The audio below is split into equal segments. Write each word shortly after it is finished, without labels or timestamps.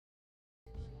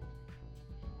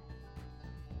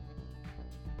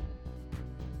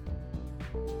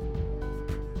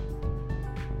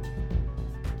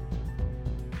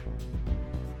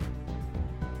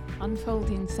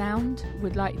Unfolding Sound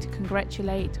would like to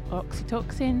congratulate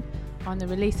Oxytoxin on the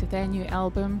release of their new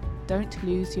album, Don't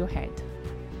Lose Your Head.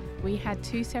 We had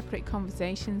 2 separate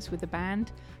conversations with the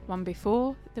band, one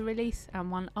before the release and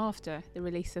one after the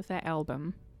release of their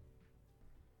album.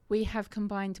 We have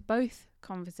combined both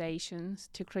conversations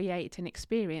to create an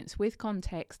experience with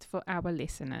context for our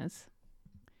listeners.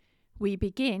 We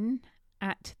begin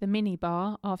at the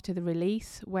minibar after the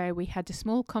release, where we had a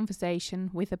small conversation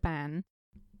with the band.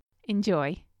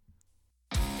 Enjoy.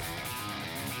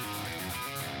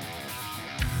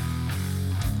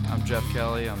 I'm Jeff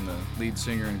Kelly. I'm the lead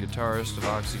singer and guitarist of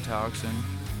Oxytoxin.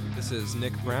 This is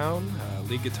Nick Brown,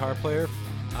 lead guitar player.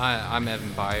 I'm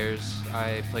Evan Byers.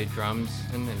 I play drums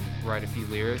and write a few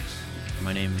lyrics.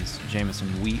 My name is Jamison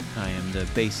Wheat. I am the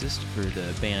bassist for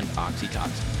the band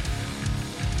Oxytoxin.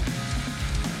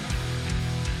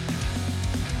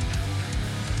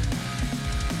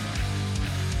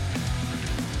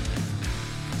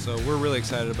 So we're really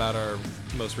excited about our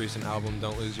most recent album,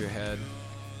 Don't Lose Your Head.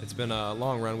 It's been a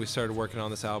long run. We started working on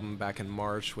this album back in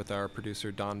March with our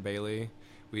producer, Don Bailey.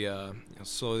 We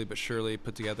slowly but surely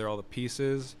put together all the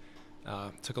pieces.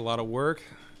 Took a lot of work,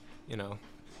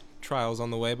 trials on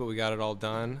the way, but we got it all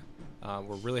done.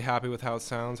 We're really happy with how it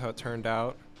sounds, how it turned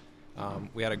out.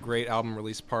 We had a great album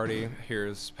release party here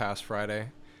this past Friday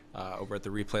over at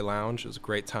the Replay Lounge. It was a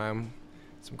great time.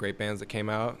 Some great bands that came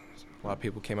out. A lot of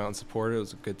people came out and supported. It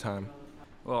was a good time.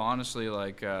 Well, honestly,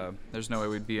 there's no way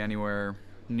we'd be anywhere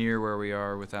near where we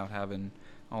are without having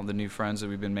all the new friends that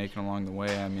we've been making along the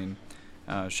way. I mean,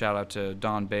 shout out to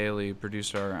Don Bailey, who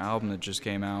produced our album that just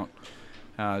came out.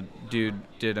 Dude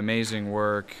did amazing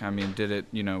work. I mean, did it,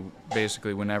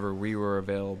 basically whenever we were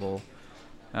available.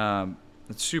 It's a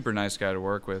super nice guy to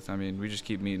work with. I mean, we just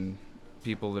keep meeting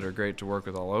people that are great to work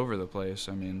with all over the place.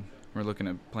 I mean, we're looking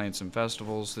at playing some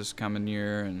festivals this coming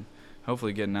year and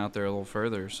hopefully getting out there a little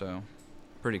further, so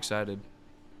pretty excited.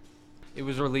 It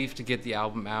was a relief to get the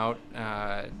album out.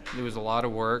 It was a lot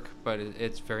of work, but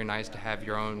it's very nice to have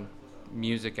your own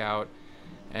music out.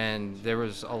 And there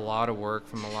was a lot of work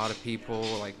from a lot of people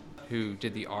who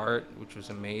did the art, which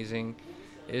was amazing.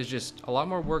 It was just a lot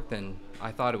more work than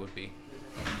I thought it would be.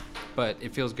 But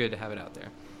it feels good to have it out there.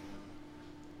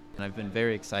 And I've been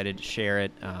very excited to share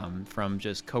it, from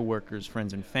just coworkers,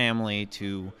 friends, and family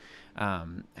to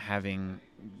having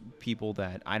people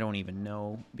that I don't even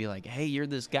know be like, hey, you're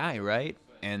this guy, right?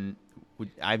 And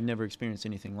I've never experienced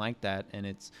anything like that, and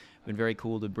it's been very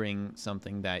cool to bring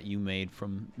something that you made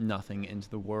from nothing into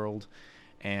the world,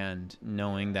 and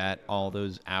knowing that all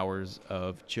those hours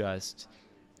of just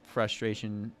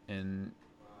frustration and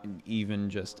even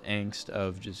just angst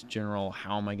of just general,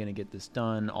 how am I going to get this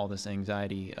done, all this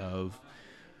anxiety of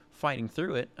fighting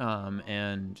through it,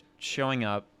 and showing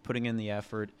up, putting in the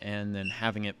effort, and then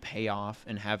having it pay off,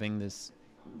 and having this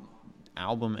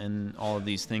album and all of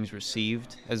these things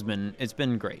received it's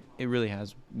been great. It really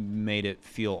has made it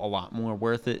feel a lot more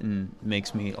worth it and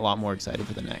makes me a lot more excited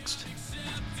for the next.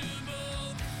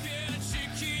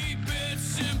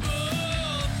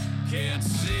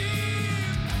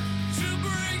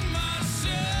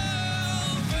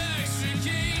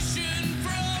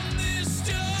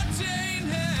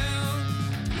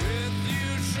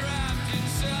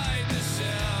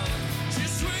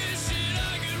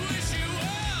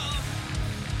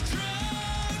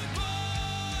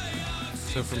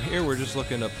 So from here, we're just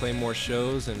looking to play more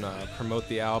shows and promote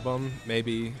the album,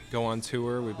 maybe go on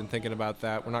tour. We've been thinking about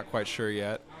that. We're not quite sure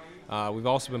yet. We've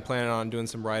also been planning on doing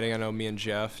some writing. I know me and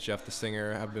Jeff the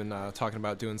singer, have been talking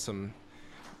about doing some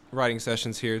writing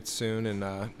sessions here soon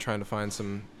and trying to find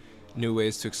some new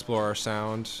ways to explore our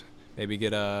sound, maybe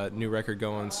get a new record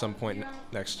going some point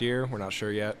next year. We're not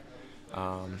sure yet.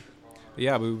 But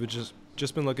yeah, we've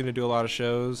just been looking to do a lot of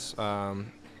shows,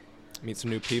 meet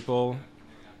some new people,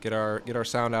 get our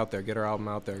sound out there, get our album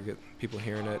out there, get people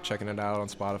hearing it, checking it out on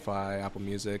Spotify, Apple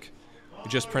Music. We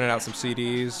just printed out some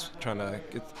CDs, trying to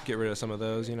get rid of some of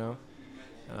those,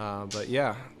 But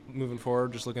yeah, moving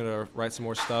forward, just looking to write some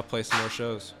more stuff, play some more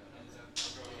shows.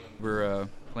 We're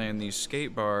playing the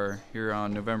skate bar here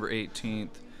on November 18th.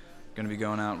 Going to be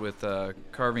going out with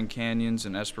Carving Canyons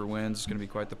and Esper Winds. It's going to be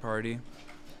quite the party.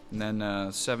 And then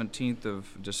 17th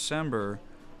of December,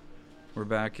 we're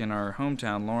back in our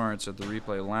hometown, Lawrence, at the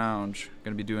Replay Lounge.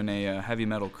 Going to be doing a heavy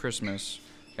metal Christmas.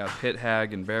 Got Pit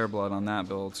Hag and Bear Blood on that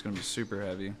bill. It's going to be super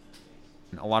heavy.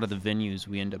 A lot of the venues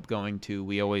we end up going to,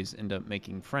 we always end up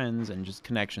making friends and just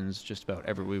connections just about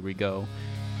everywhere we go.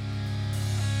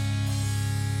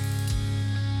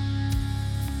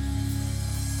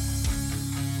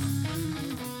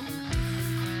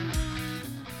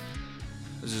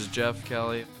 Jeff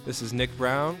Kelly. This is Nick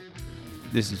Brown.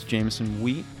 This is Jameson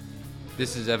Wheat.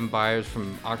 This is Evan Byers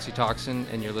from Oxytoxin,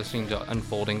 and you're listening to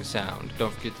Unfolding Sound.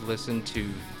 Don't forget to listen to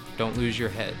Don't Lose Your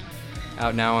Head,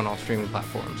 out now on all streaming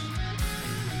platforms.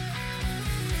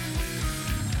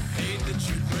 Hate that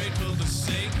you're grateful for the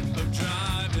sake of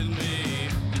driving me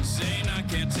insane. I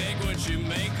can't take what you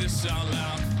make this all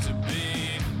out to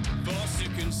be. Forced to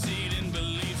concede in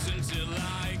beliefs until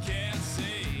I can't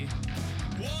see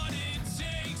what it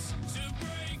takes to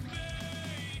break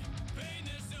me. Pain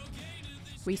is okay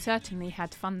to this. We certainly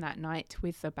had fun that night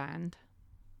with the band.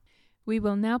 We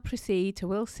will now proceed to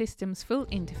Will System's full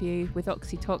interview with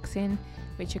Oxytoxin,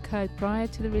 which occurred prior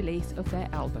to the release of their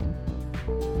album.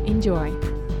 Enjoy.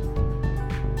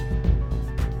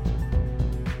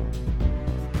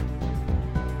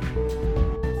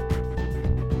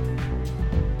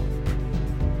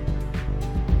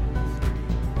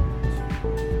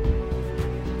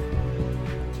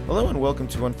 Hello and welcome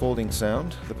to Unfolding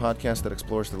Sound, the podcast that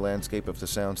explores the landscape of the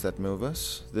sounds that move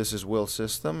us. This is Will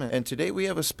System, and today we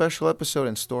have a special episode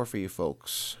in store for you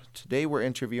folks. Today we're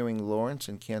interviewing Lawrence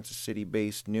and Kansas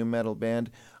City-based nu metal band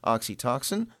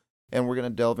Oxytoxin, and we're going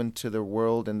to delve into their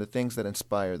world and the things that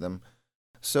inspire them.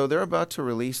 So they're about to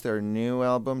release their new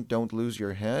album, Don't Lose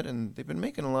Your Head, and they've been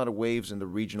making a lot of waves in the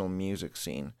regional music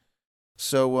scene.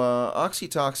 So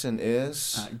Oxytoxin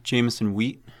is... Jameson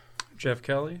Wheat. Jeff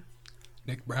Kelly.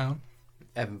 Nick Brown.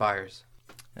 Evan Byers.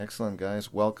 Excellent,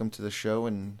 guys. Welcome to the show,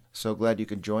 and so glad you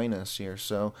could join us here.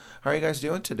 So, how are you guys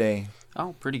doing today?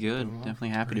 Oh, pretty good. Definitely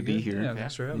happy to be here. Yeah,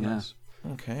 thanks for having us.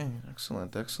 Okay,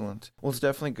 excellent, excellent. Well, it's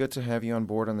definitely good to have you on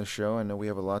board on the show. I know we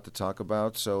have a lot to talk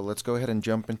about, so let's go ahead and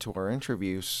jump into our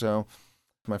interview. So,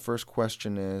 my first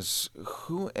question is,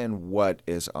 who and what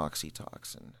is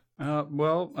Oxytoxin?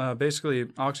 Basically,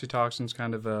 Oxytoxin's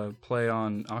kind of a play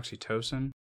on oxytocin.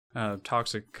 The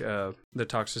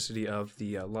toxicity of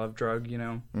the love drug, you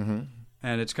know? Mm-hmm.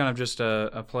 And it's kind of just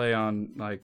a play on,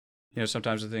 like, you know,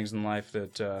 sometimes the things in life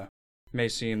that may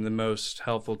seem the most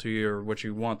helpful to you or what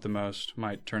you want the most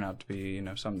might turn out to be, you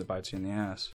know, something that bites you in the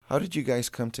ass. How did you guys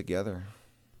come together?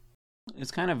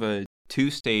 It's kind of a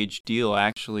two-stage deal,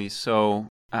 actually. So,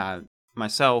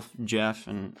 myself, Jeff,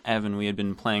 and Evan, we had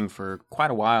been playing for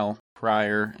quite a while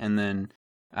prior, and then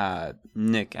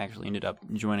Nick actually ended up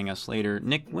joining us later.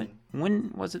 Nick,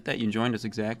 when was it that you joined us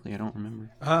exactly? I don't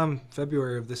remember.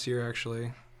 February of this year,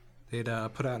 actually. They'd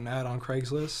put out an ad on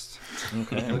Craigslist.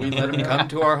 Okay. And we let him come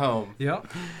to our home. Yep.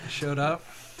 I showed up.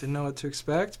 Didn't know what to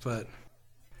expect, but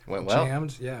Went well.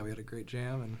 jammed. Yeah, we had a great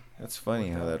jam. And That's funny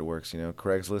how that works, you know,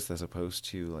 Craigslist as opposed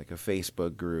to like a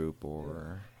Facebook group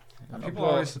or... people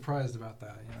are always surprised about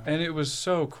that. You know? And it was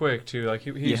so quick, too. Like,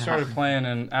 he started playing,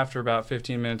 and after about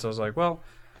 15 minutes, I was like, well...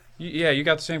 you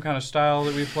got the same kind of style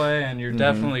that we play, and you're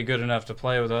definitely good enough to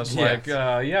play with us. Yes.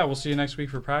 Like, we'll see you next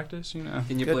week for practice, you know.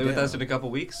 Can you Good play with deal. us in a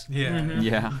couple weeks? Yeah.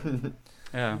 Yeah.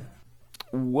 Yeah.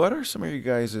 What are some of you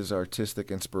guys' artistic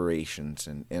inspirations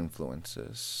and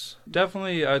influences?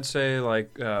 Definitely, I'd say,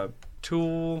 like,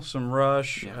 Tool, some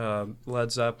Rush, Yeah.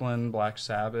 Led Zeppelin, Black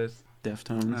Sabbath.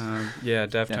 Deftones. Deftones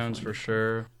Definitely. for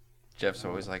sure. Jeff's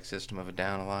always liked System of a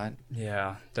Down a lot.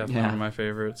 Yeah, definitely one of my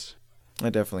favorites. I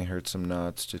definitely heard some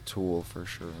nods to Tool for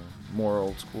sure. More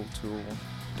old school Tool,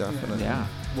 definitely. Yeah.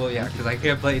 Well, yeah, because I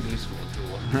can't play new school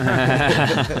Tool.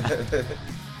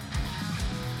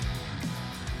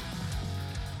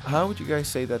 How would you guys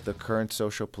say that the current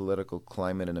social political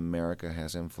climate in America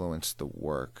has influenced the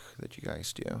work that you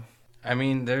guys do? I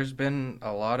mean, there's been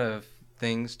a lot of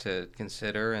things to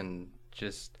consider, and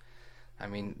just, I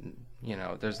mean, you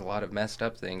know, there's a lot of messed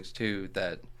up things too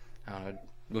that,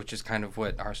 which is kind of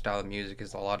what our style of music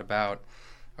is a lot about,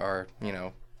 are, you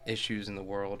know, issues in the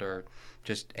world or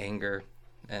just anger,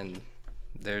 and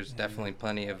there's definitely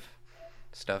plenty of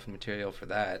stuff and material for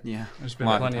that. Yeah. There's been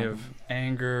plenty of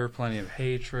anger, plenty of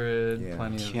hatred, Yeah.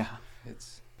 plenty of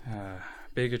It's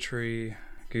bigotry,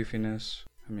 goofiness.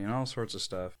 I mean, all sorts of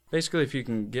stuff. Basically, if you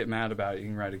can get mad about it, you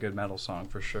can write a good metal song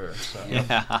for sure. So.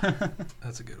 Yeah.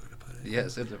 That's a good way to put it.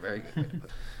 yes, it's a very good way to put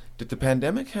it. Did the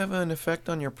pandemic have an effect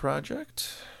on your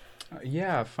project?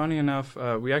 Yeah, funny enough,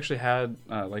 we actually had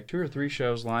like 2 or 3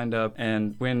 shows lined up,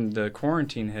 and when the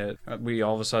quarantine hit, we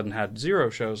all of a sudden had 0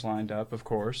 shows lined up, of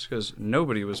course, because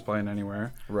nobody was playing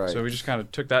anywhere. Right. So we just kind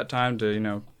of took that time to, you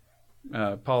know,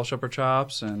 polish up our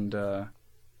chops, and,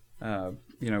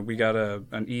 you know, we got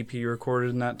an EP recorded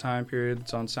in that time period.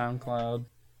 It's on SoundCloud.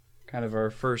 Kind of our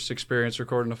first experience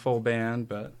recording a full band,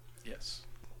 but Yes.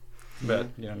 you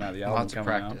know, now the album Lots of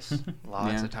coming practice. out.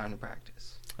 Lots Yeah. of time to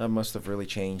practice. That must have really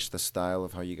changed the style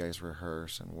of how you guys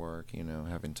rehearse and work, you know,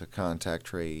 having to contact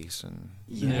trace and...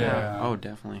 Yeah. Oh,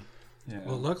 definitely. Yeah.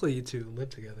 Well, luckily you two live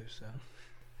together, so.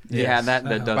 Yeah, that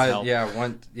does But help.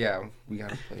 we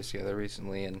got a place together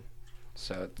recently, and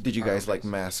so. Did you guys like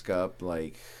place. mask up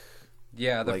like?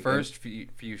 Yeah, the like, first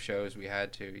few shows we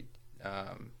had to,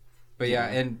 but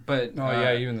Even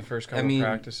the first couple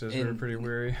practices were pretty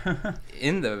weary.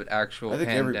 in the actual I think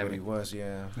pandemic, everybody was,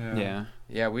 yeah.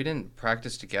 yeah, we didn't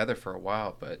practice together for a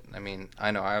while, but I mean,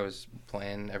 I know I was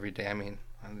playing every day. I mean,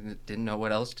 I didn't know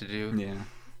what else to do. Yeah.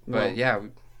 But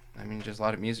I mean, just a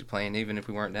lot of music playing, even if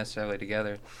we weren't necessarily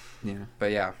together. Yeah.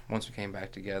 But yeah, once we came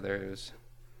back together, it was,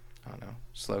 I don't know,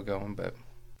 slow going, but.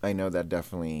 I know that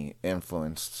definitely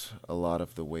influenced a lot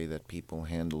of the way that people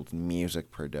handled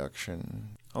music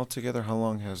production. Altogether, how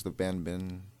long has the band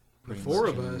been? The four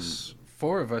of us.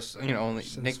 Four of us, only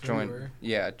Since Nick February.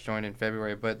 joined in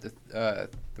February, but the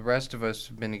rest of us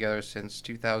have been together since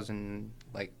 2000,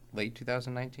 like late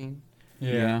 2019,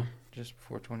 Yeah. just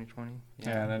before 2020.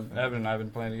 Yeah, and then Evan and I have been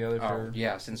playing together for.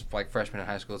 Since like freshman in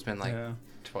high school, it's been like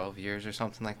 12 years or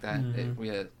something like that.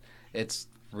 Mhm. It's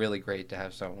really great to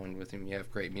have someone with whom you have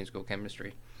great musical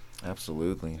chemistry.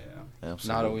 Absolutely. Yeah.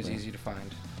 Absolutely. Not always easy to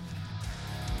find.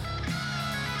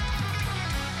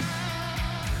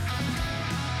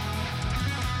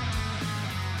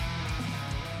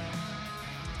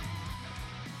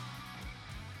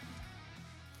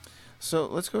 So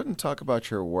let's go ahead and talk about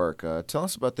your work. Tell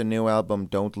us about the new album,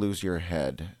 Don't Lose Your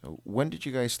Head. When did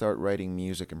you guys start writing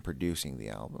music and producing the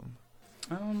album?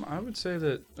 I would say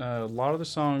that a lot of the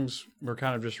songs were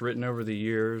kind of just written over the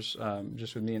years,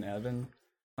 just with me and Evan.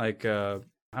 Like, I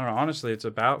don't know, honestly, it's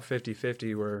about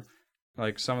 50-50 where,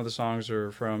 like, some of the songs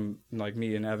are from, like,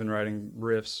 me and Evan writing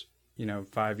riffs,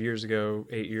 5 years ago,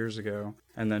 8 years ago,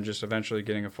 and then just eventually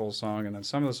getting a full song. And then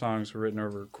some of the songs were written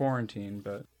over quarantine,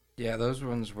 but... Yeah, those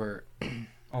ones were...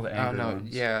 all the I don't angry know.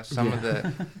 ones. Yeah, some of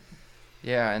the...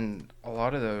 Yeah, and a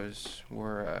lot of those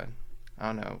were, I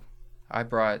don't know, I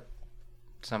brought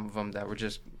some of them that were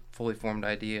just fully formed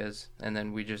ideas, and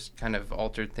then we just kind of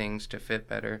altered things to fit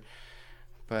better.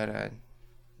 But,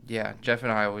 yeah, Jeff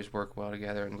and I always work well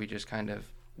together, and we just kind of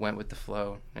went with the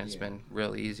flow, and it's been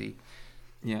real easy.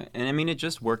 Yeah, and I mean, it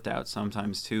just worked out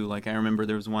sometimes, too. Like, I remember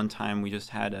there was one time we just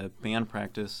had a band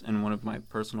practice, and one of my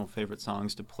personal favorite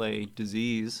songs to play,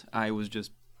 Disease, I was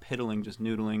just piddling, just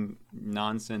noodling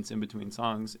nonsense in between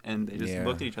songs, and they just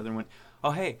looked at each other and went,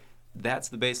 oh, hey, that's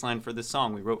the bass line for this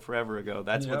song we wrote forever ago.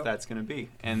 That's what that's going to be.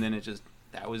 And then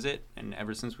that was it. And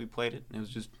ever since we played it,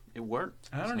 it worked.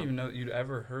 I don't even know that you'd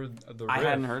ever heard the riff. I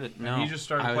hadn't heard it, no. And he just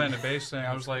started playing the bass thing.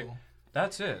 I was like,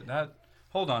 that's it.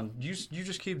 Hold on, you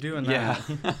just keep doing that.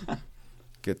 Yeah.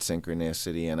 Good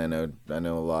synchronicity, and I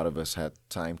know a lot of us had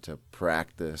time to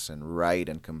practice and write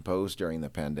and compose during the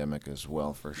pandemic as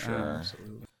well, for sure.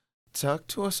 Absolutely. Talk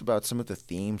to us about some of the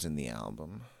themes in the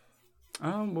album.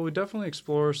 Well, we definitely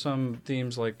explore some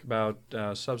themes like about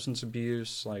substance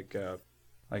abuse, like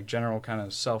general kind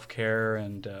of self-care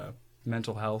and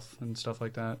mental health and stuff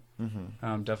like that.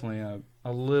 Mm-hmm. Definitely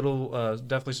a little,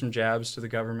 definitely some jabs to the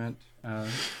government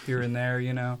here and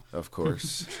there, Of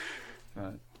course.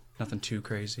 But nothing too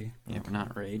crazy. Yeah, but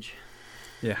not rage.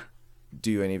 Yeah.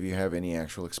 Do any of you have any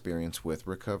actual experience with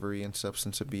recovery and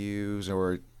substance abuse,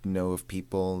 or know of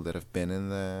people that have been in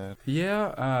that?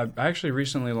 Yeah, I actually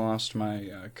recently lost my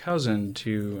cousin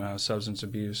to substance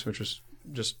abuse, which was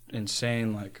just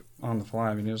insane, like on the fly.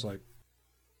 I mean, it was like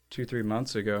 2-3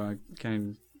 months ago.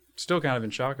 Still kind of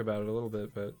in shock about it a little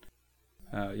bit, but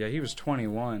yeah, he was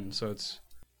 21, so it's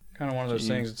kind of one of those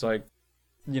things. It's like,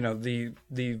 the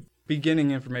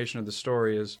beginning information of the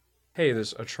story is, hey,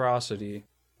 this atrocity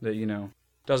that,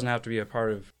 doesn't have to be a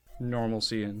part of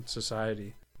normalcy in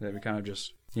society, that we kind of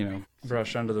just,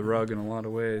 brush under the rug in a lot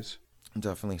of ways. I'm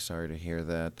definitely sorry to hear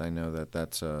that. I know that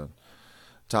that's a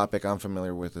topic I'm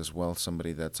familiar with as well,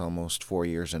 somebody that's almost 4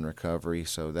 years in recovery,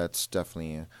 so that's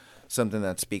definitely something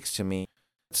that speaks to me.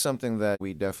 It's something that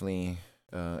we definitely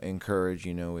encourage,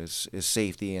 is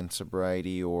safety and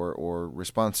sobriety or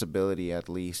responsibility, at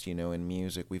least, in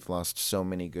music. We've lost so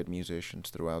many good musicians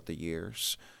throughout the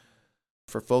years.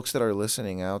 For folks that are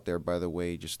listening out there, by the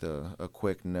way, just a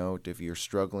quick note, if you're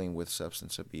struggling with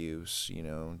substance abuse,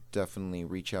 definitely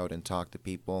reach out and talk to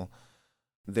people.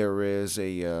 There is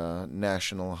a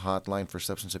national hotline for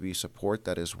substance abuse support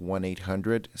that is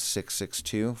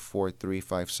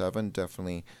 1-800-662-4357.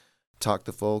 Definitely talk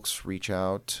to folks, reach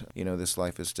out. This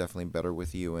life is definitely better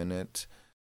with you in it.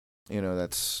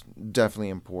 That's definitely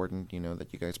important,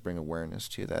 that you guys bring awareness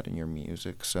to that in your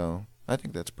music. So I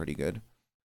think that's pretty good.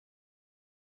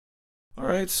 All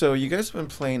right, so you guys have been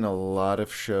playing a lot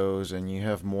of shows and you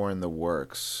have more in the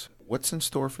works. What's in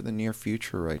store for the near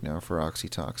future right now for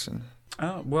Oxytoxin?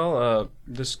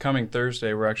 This coming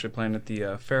Thursday, we're actually playing at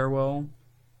the Farewell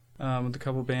with a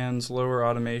couple bands, Lower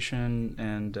Automation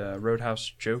and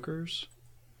Roadhouse Jokers.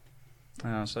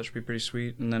 So that should be pretty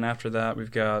sweet. And then after that, we've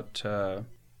got the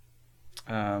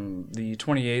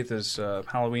 28th is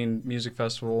Halloween Music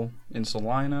Festival in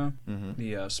Salina,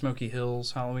 the Smoky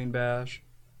Hills Halloween Bash.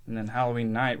 And then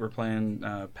Halloween night, we're playing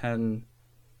Penn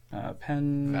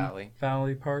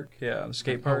Valley Park. Yeah, the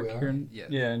skate park here in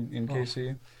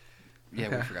KC. Yeah,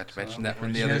 Okay. we forgot to mention that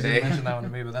one You the guys other didn't day. mention that one to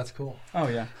me, but that's cool. Oh,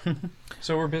 yeah.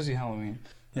 So we're busy Halloween.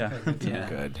 Yeah.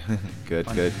 Yeah. Good.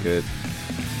 Good.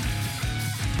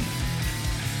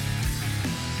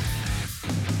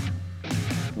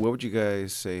 What would you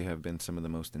guys say have been some of the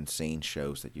most insane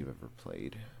shows that you've ever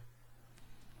played?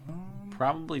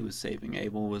 Probably was Saving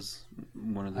Abel was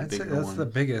one of the I'd say bigger that's ones. the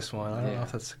biggest one. I don't know Yeah.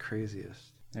 if that's the craziest.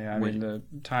 Yeah, I mean, the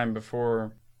time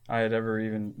before I had ever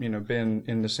even, been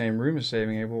in the same room as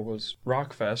Saving Abel was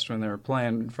Rockfest when they were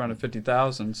playing in front of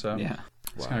 50,000, so Yeah.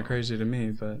 it's kind of crazy to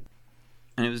me, but...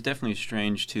 And it was definitely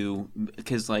strange, too,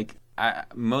 because,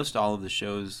 most all of the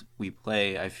shows we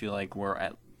play, I feel like we're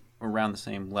at around the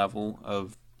same level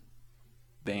of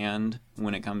band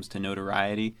when it comes to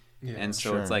notoriety. Yeah, and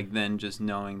so sure. it's like then just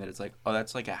knowing that it's like, oh,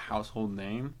 that's like a household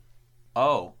name.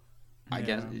 Oh, I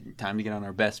guess time to get on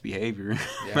our best behavior.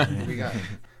 Yeah, we got.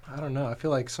 I don't know. I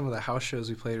feel like some of the house shows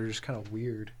we played are just kind of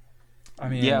weird. I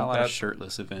mean, yeah, a lot of that's...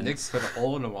 shirtless events. Nick put a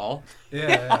hole in the wall.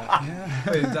 Yeah.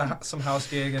 Played some house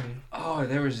gig and Oh,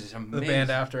 there was this the amazing. band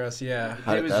after us. Yeah.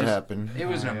 How It did was that just- happen? It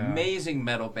was an Yeah. amazing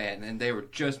metal band, and they were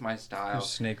just my style.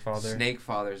 Snake Father. Snake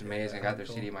Father is amazing. I got their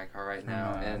cool. CD in my car right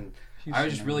now, and Houston I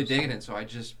was just really knows. digging it. So I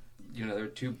just, there were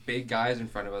two big guys in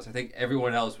front of us. I think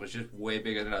everyone else was just way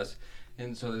bigger than us.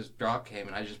 And so this drop came,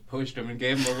 and I just pushed them and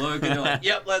gave them a look, and they're like,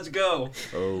 "Yep, let's go."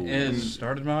 Oh. And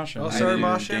Started moshing. I started knew,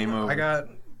 moshing. game over. I got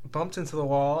bumped into the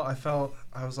wall. I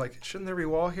was like, shouldn't there be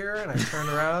wall here? And I turned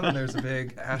around, and there's a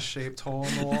big ass-shaped hole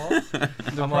in the wall.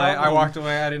 I walked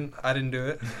away. I didn't do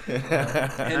it.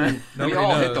 and we Nobody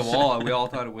all hit the knows. wall, and we all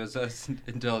thought it was us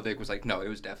until Dick was like, "No, it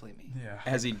was definitely me." Yeah.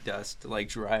 As he dust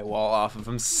drywall off of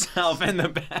himself in the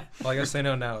back. Well, I guess they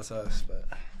know now it's us, but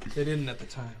they didn't at the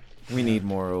time. We need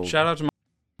more old. Shout out to my...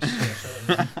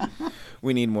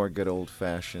 We need more good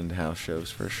old-fashioned house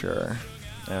shows for sure.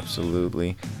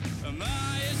 Absolutely. Am I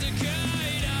as a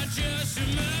kite? I just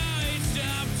might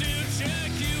stop to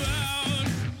check you out.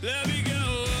 Let me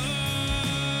go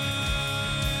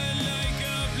on like a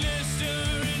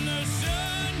blister in the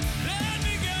sun. Let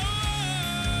me go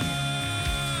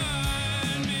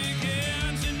on,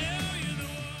 begin to know you're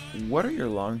the one. What are your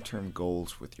long-term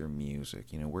goals with your music?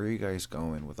 Where are you guys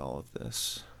going with all of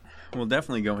this? Well,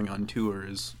 definitely going on tour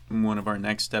is one of our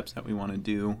next steps that we want to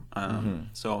do.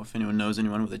 So if anyone knows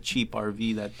anyone with a cheap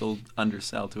RV that they'll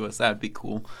undersell to us, that'd be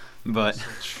cool. But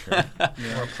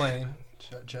Or plane.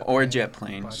 Jet or plane, jet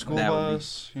plane. School That would be-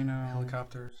 bus,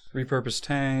 helicopters. repurposed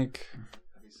tank.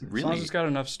 As long as Really? it's got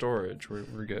enough storage, we're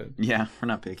good. Yeah, we're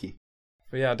not picky.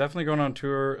 But yeah, definitely going on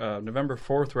tour. November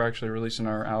 4th, we're actually releasing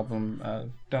our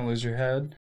album, Don't Lose Your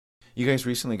Head. You guys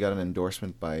recently got an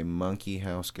endorsement by Monkey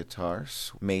House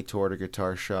Guitars, made to order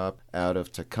guitar shop out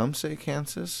of Tecumseh,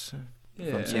 Kansas.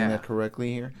 If I'm saying Yeah. that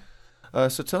correctly here.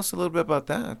 So tell us a little bit about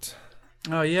that.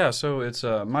 Oh, yeah, so it's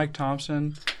Mike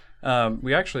Thompson.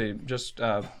 We actually just,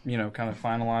 kind of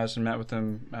finalized and met with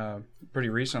him pretty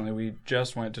recently. We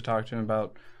just went to talk to him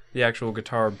about the actual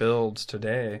guitar builds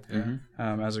today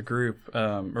as a group.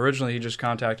 Originally, he just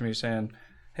contacted me saying,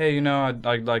 hey, I'd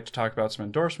like to talk about some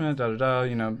endorsement,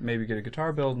 maybe get a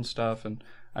guitar build and stuff. And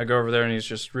I go over there, and he's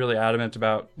just really adamant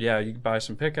about, you can buy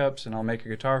some pickups, and I'll make a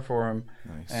guitar for him.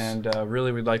 Nice. And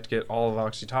really, we'd like to get all of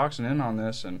Oxytoxin in on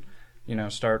this and,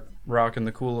 start rocking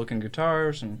the cool-looking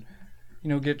guitars and,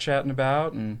 get chatting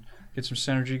about and get some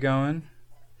synergy going.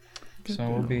 So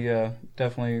we'll be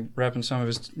definitely repping some of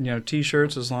his,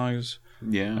 T-shirts as long as,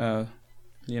 Yeah.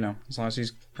 as long as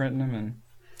he's printing them and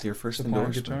Your first supplying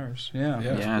endorsement. guitars. Yeah.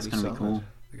 Yeah, it's pretty going to be solid. cool.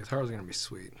 The guitars are gonna be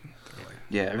sweet. They're like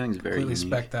Yeah, everything's very completely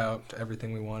unique. spec'd out to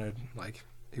everything we wanted. Like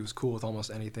he was cool with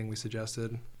almost anything we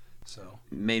suggested. So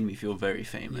Made me feel very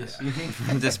famous,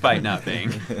 despite not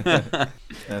being.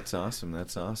 That's awesome.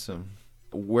 That's awesome.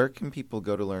 Where can people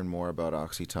go to learn more about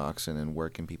Oxytoxin, and where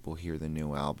can people hear the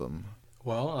new album?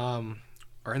 well,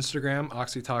 our Instagram,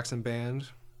 Oxytoxin Band.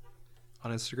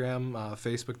 On Instagram,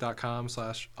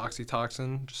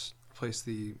 Facebook.com/Oxytoxin. Just replace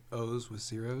the O's with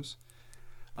zeros.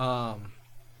 Let's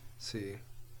see.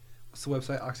 What's the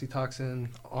website? Oxytoxin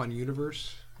on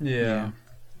universe.com. Yeah.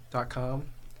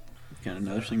 Got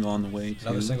another single on the way, too.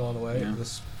 Another single on the way Yeah.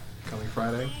 this coming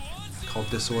Friday called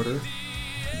Disorder.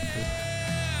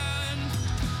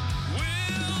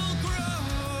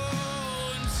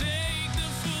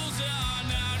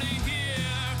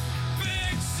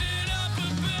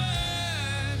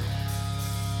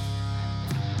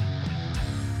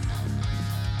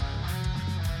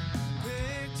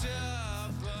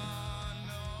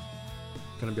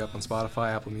 going to be up on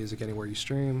Spotify, Apple Music, anywhere you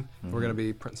stream. Mhm. We're going to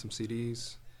be printing some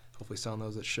CDs, hopefully selling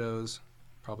those at shows,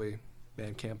 probably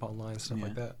Bandcamp online, stuff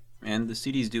like that. And the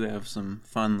CDs do have some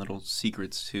fun little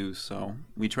secrets too, so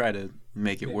we try to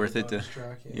make it Maybe worth a it to. bonus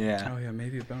track, Yeah. Oh yeah,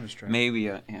 maybe a bonus track. Maybe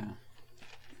yeah.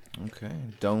 Okay.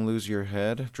 Don't Lose Your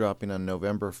Head, dropping on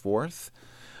November 4th.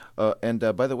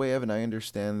 And by the way, Evan, I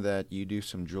understand that you do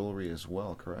some jewelry as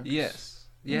well, correct? Yes.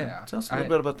 Yeah. Tell us a little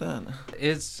bit about that.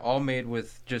 It's all made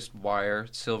with just wire,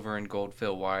 silver and gold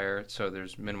fill wire, so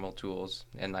there's minimal tools,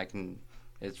 and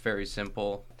it's very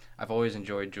simple. I've always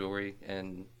enjoyed jewelry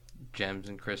and gems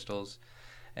and crystals,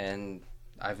 and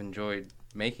I've enjoyed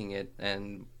making it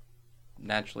and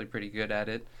naturally pretty good at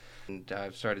it. And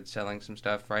I've started selling some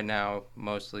stuff right now,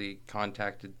 mostly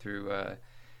contacted through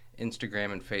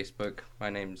Instagram and Facebook. My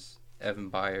name's Evan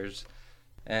Byers,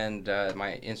 and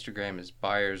my Instagram is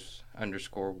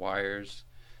Byers_wires.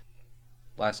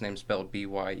 Last name spelled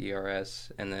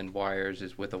B-Y-E-R-S, and then Wires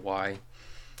is with a Y.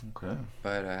 Okay.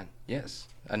 But yes,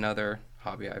 another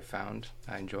hobby I've found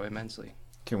I enjoy immensely.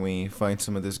 Can we find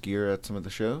some of this gear at some of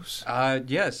the shows?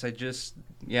 Yes, I just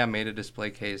made a display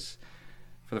case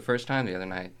for the first time the other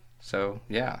night. So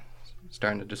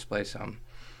starting to display some.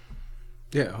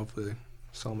 Yeah, hopefully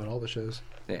sell them at all the shows.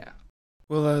 Yeah.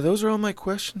 Well, those are all my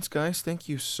questions, guys. Thank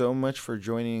you so much for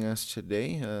joining us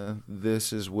today.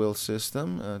 This is Will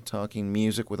System, talking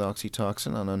music with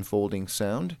Oxytoxin on Unfolding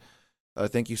Sound.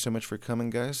 Thank you so much for coming,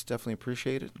 guys. Definitely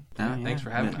appreciate it. Thanks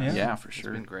for having us. Yeah, for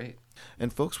sure. It's been great.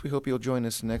 And folks, we hope you'll join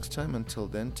us next time. Until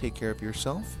then, take care of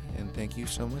yourself, and thank you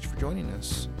so much for joining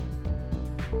us.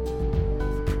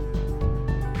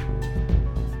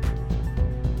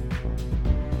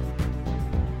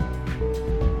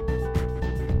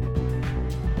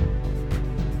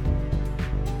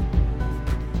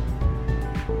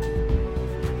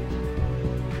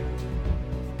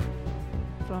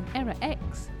 From Era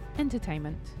X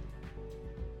Entertainment.